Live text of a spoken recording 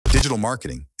Digital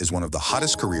marketing is one of the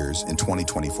hottest careers in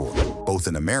 2024, both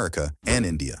in America and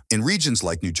India. In regions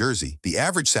like New Jersey, the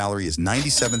average salary is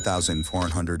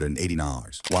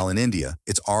 $97,480, while in India,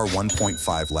 it's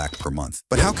R1.5 lakh per month.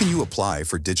 But how can you apply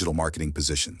for digital marketing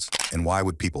positions? And why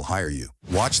would people hire you?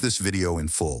 Watch this video in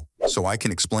full so I can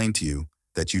explain to you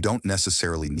that you don't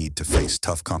necessarily need to face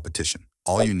tough competition.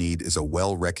 All you need is a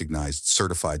well-recognized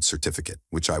certified certificate,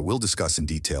 which I will discuss in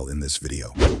detail in this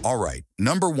video. All right,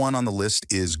 number one on the list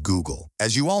is Google.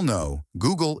 As you all know,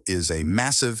 Google is a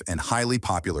massive and highly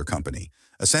popular company.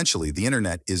 Essentially, the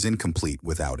internet is incomplete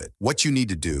without it. What you need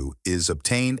to do is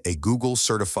obtain a Google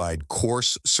certified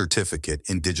course certificate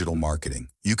in digital marketing.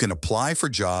 You can apply for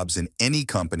jobs in any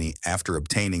company after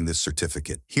obtaining this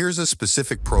certificate. Here's a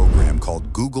specific program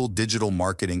called Google Digital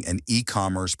Marketing and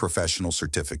E-Commerce Professional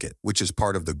Certificate, which is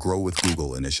part of the Grow with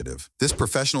Google initiative. This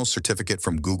professional certificate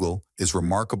from Google is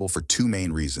remarkable for two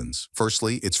main reasons.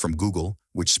 Firstly, it's from Google,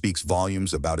 which speaks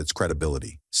volumes about its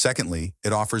credibility. Secondly,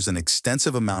 it offers an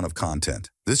extensive amount of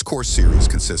content. This course series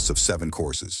consists of 7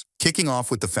 courses. Kicking off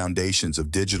with the foundations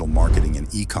of digital marketing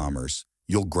and e-commerce,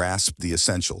 you'll grasp the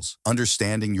essentials,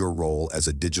 understanding your role as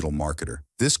a digital marketer.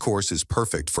 This course is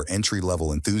perfect for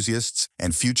entry-level enthusiasts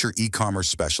and future e-commerce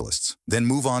specialists. Then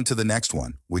move on to the next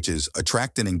one, which is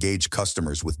attract and engage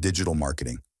customers with digital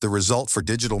marketing. The result for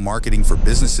digital marketing for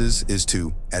businesses is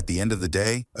to, at the end of the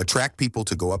day, attract people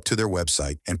to go up to their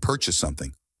website and purchase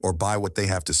something or buy what they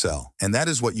have to sell. And that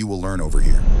is what you will learn over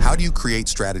here. How do you create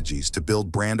strategies to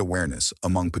build brand awareness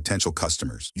among potential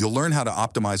customers? You'll learn how to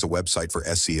optimize a website for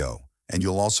SEO. And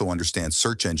you'll also understand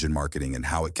search engine marketing and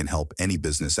how it can help any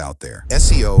business out there.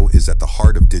 SEO is at the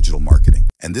heart of digital marketing,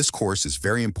 and this course is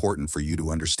very important for you to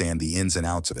understand the ins and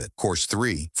outs of it. Course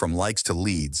 3, From Likes to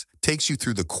Leads, takes you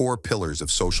through the core pillars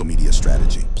of social media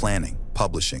strategy: planning,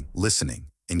 publishing, listening,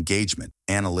 engagement,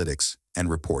 analytics, and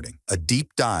reporting. A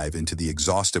deep dive into the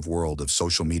exhaustive world of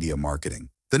social media marketing.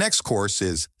 The next course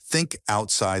is Think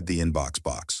Outside the Inbox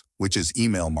Box, which is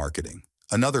email marketing.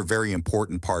 Another very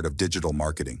important part of digital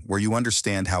marketing, where you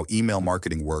understand how email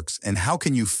marketing works and how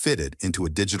can you fit it into a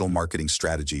digital marketing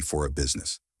strategy for a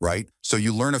business, right? So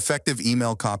you learn effective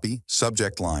email copy,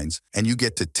 subject lines, and you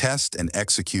get to test and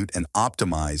execute and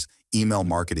optimize email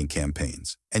marketing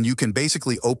campaigns. And you can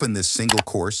basically open this single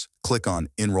course, click on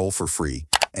Enroll for free,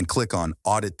 and click on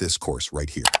Audit this course right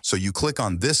here. So you click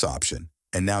on this option,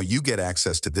 and now you get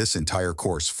access to this entire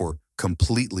course for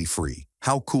completely free.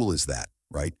 How cool is that?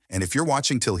 Right? And if you're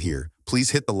watching till here, please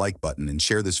hit the like button and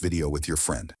share this video with your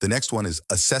friend. The next one is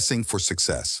Assessing for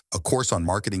Success, a course on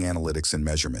marketing analytics and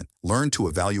measurement. Learn to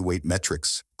evaluate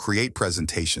metrics, create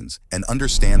presentations, and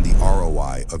understand the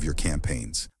ROI of your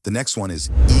campaigns. The next one is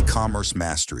E-Commerce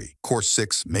Mastery. Course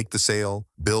 6, Make the Sale,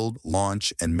 Build,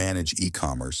 Launch, and Manage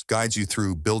E-Commerce, guides you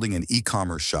through building an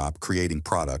e-commerce shop, creating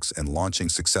products, and launching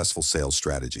successful sales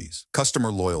strategies.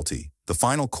 Customer Loyalty. The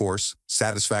final course,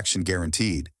 Satisfaction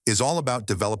Guaranteed, is all about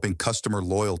developing customer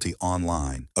loyalty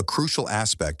online, a crucial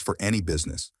aspect for any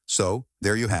business. So,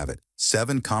 there you have it,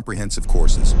 7 comprehensive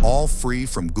courses, all free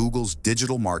from Google's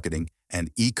Digital Marketing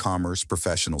and E-Commerce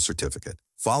Professional Certificate.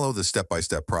 Follow the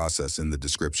step-by-step process in the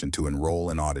description to enroll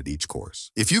and audit each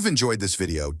course. If you've enjoyed this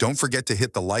video, don't forget to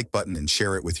hit the like button and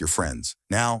share it with your friends.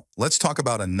 Now, let's talk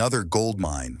about another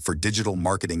goldmine for digital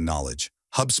marketing knowledge,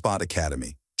 HubSpot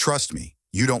Academy. Trust me,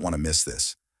 you don't want to miss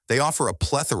this. They offer a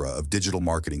plethora of digital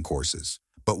marketing courses,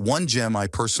 but one gem I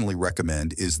personally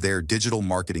recommend is their Digital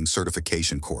Marketing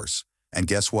Certification course. And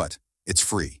guess what? It's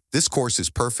free. This course is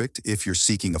perfect if you're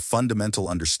seeking a fundamental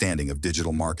understanding of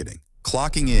digital marketing.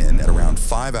 Clocking in at around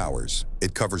 5 hours,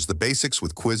 it covers the basics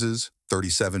with quizzes,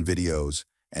 37 videos,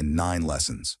 and 9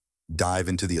 lessons. Dive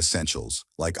into the essentials,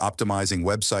 like optimizing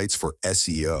websites for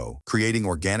SEO, creating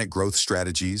organic growth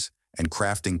strategies, and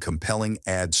crafting compelling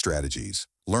ad strategies.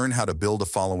 Learn how to build a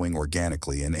following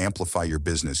organically and amplify your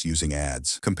business using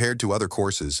ads. Compared to other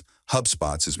courses,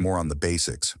 HubSpot's is more on the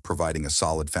basics, providing a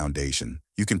solid foundation.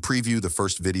 You can preview the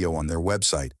first video on their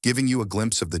website, giving you a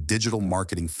glimpse of the digital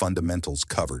marketing fundamentals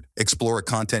covered. Explore a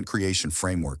content creation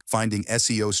framework, finding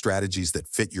SEO strategies that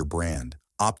fit your brand,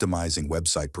 optimizing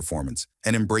website performance,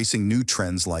 and embracing new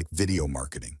trends like video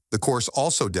marketing. The course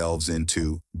also delves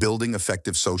into building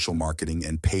effective social marketing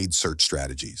and paid search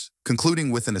strategies,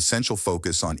 concluding with an essential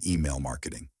focus on email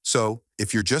marketing. So,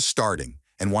 if you're just starting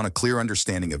and want a clear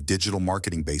understanding of digital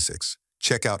marketing basics,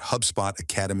 check out HubSpot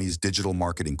Academy's digital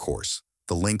marketing course.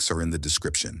 The links are in the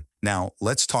description. Now,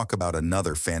 let's talk about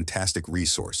another fantastic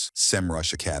resource,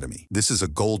 SEMrush Academy. This is a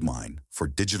goldmine for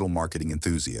digital marketing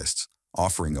enthusiasts,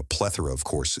 offering a plethora of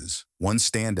courses. One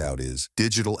standout is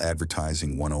Digital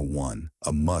Advertising 101,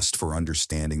 a must for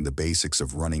understanding the basics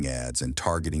of running ads and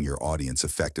targeting your audience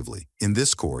effectively. In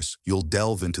this course, you'll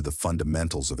delve into the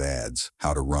fundamentals of ads,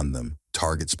 how to run them,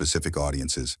 target specific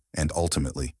audiences, and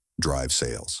ultimately, drive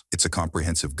sales. It's a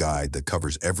comprehensive guide that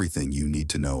covers everything you need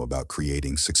to know about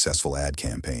creating successful ad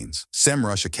campaigns.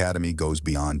 SEMrush Academy goes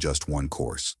beyond just one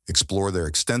course. Explore their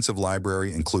extensive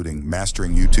library, including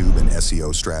mastering YouTube and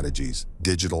SEO strategies,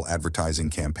 digital advertising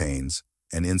campaigns,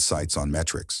 and insights on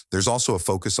metrics. There's also a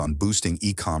focus on boosting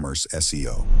e-commerce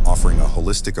SEO, offering a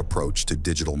holistic approach to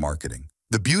digital marketing.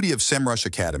 The beauty of SEMrush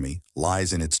Academy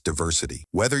lies in its diversity.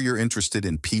 Whether you're interested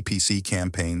in PPC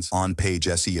campaigns, on-page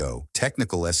SEO,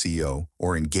 technical SEO,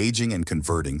 or engaging and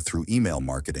converting through email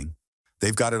marketing,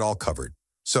 they've got it all covered.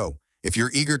 So, if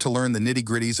you're eager to learn the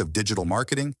nitty-gritties of digital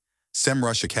marketing,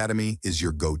 SEMrush Academy is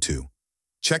your go-to.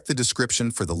 Check the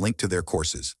description for the link to their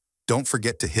courses. Don't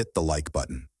forget to hit the like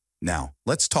button. Now,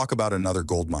 let's talk about another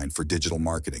goldmine for digital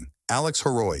marketing. Alex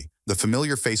Horoy, the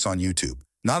familiar face on YouTube,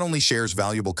 not only shares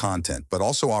valuable content, but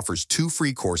also offers 2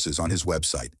 free courses on his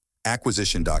website,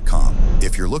 Acquisition.com.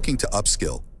 If you're looking to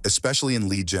upskill, especially in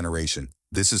lead generation,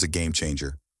 this is a game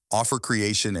changer. Offer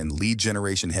creation and lead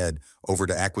generation, head over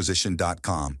to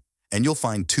Acquisition.com, and you'll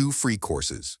find 2 free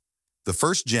courses. The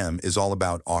first gem is all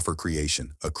about offer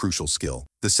creation, a crucial skill.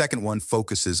 The second one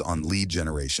focuses on lead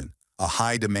generation, a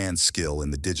high-demand skill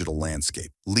in the digital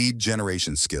landscape. Lead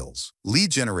generation skills. Lead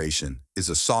generation is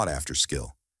a sought-after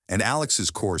skill, and Alex's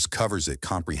course covers it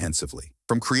comprehensively.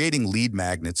 From creating lead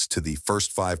magnets to the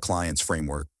First 5 Clients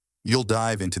framework, you'll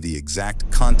dive into the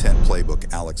exact content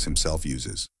playbook Alex himself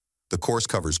uses. The course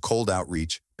covers cold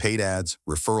outreach, paid ads,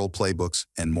 referral playbooks,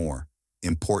 and more.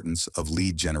 Importance of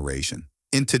lead generation.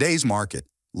 In today's market,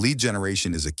 lead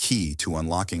generation is a key to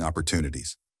unlocking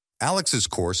opportunities. Alex's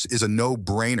course is a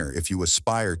no-brainer if you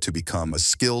aspire to become a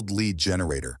skilled lead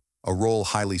generator, a role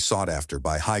highly sought after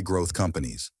by high-growth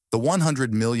companies. The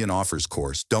 100 Million Offers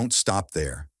course don't stop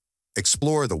there.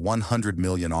 Explore the 100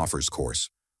 Million Offers course,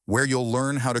 where you'll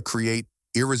learn how to create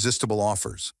irresistible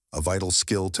offers, a vital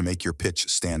skill to make your pitch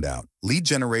stand out. Lead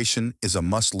generation is a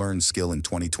must-learn skill in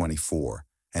 2024,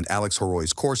 and Alex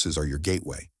Horoy's courses are your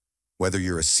gateway. Whether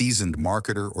you're a seasoned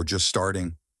marketer or just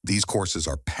starting, these courses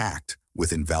are packed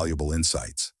with invaluable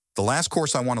insights. The last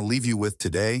course I want to leave you with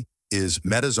today is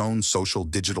Meta's own Social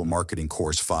Digital Marketing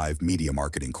Course 5 Media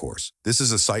Marketing Course. This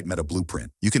is a site Meta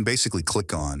blueprint. You can basically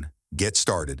click on Get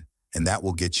Started, and that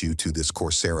will get you to this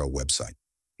Coursera website.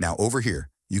 Now over here,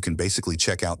 you can basically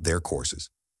check out their courses.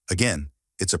 Again,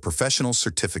 it's a professional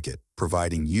certificate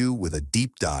providing you with a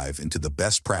deep dive into the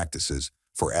best practices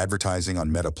for advertising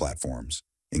on Meta platforms,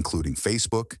 including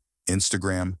Facebook,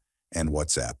 Instagram, and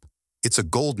WhatsApp. It's a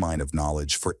goldmine of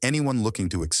knowledge for anyone looking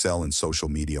to excel in social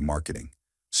media marketing.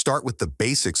 Start with the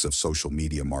basics of social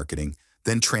media marketing,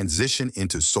 then transition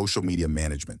into social media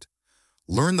management.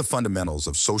 Learn the fundamentals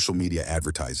of social media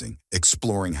advertising,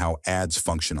 exploring how ads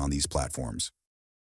function on these platforms.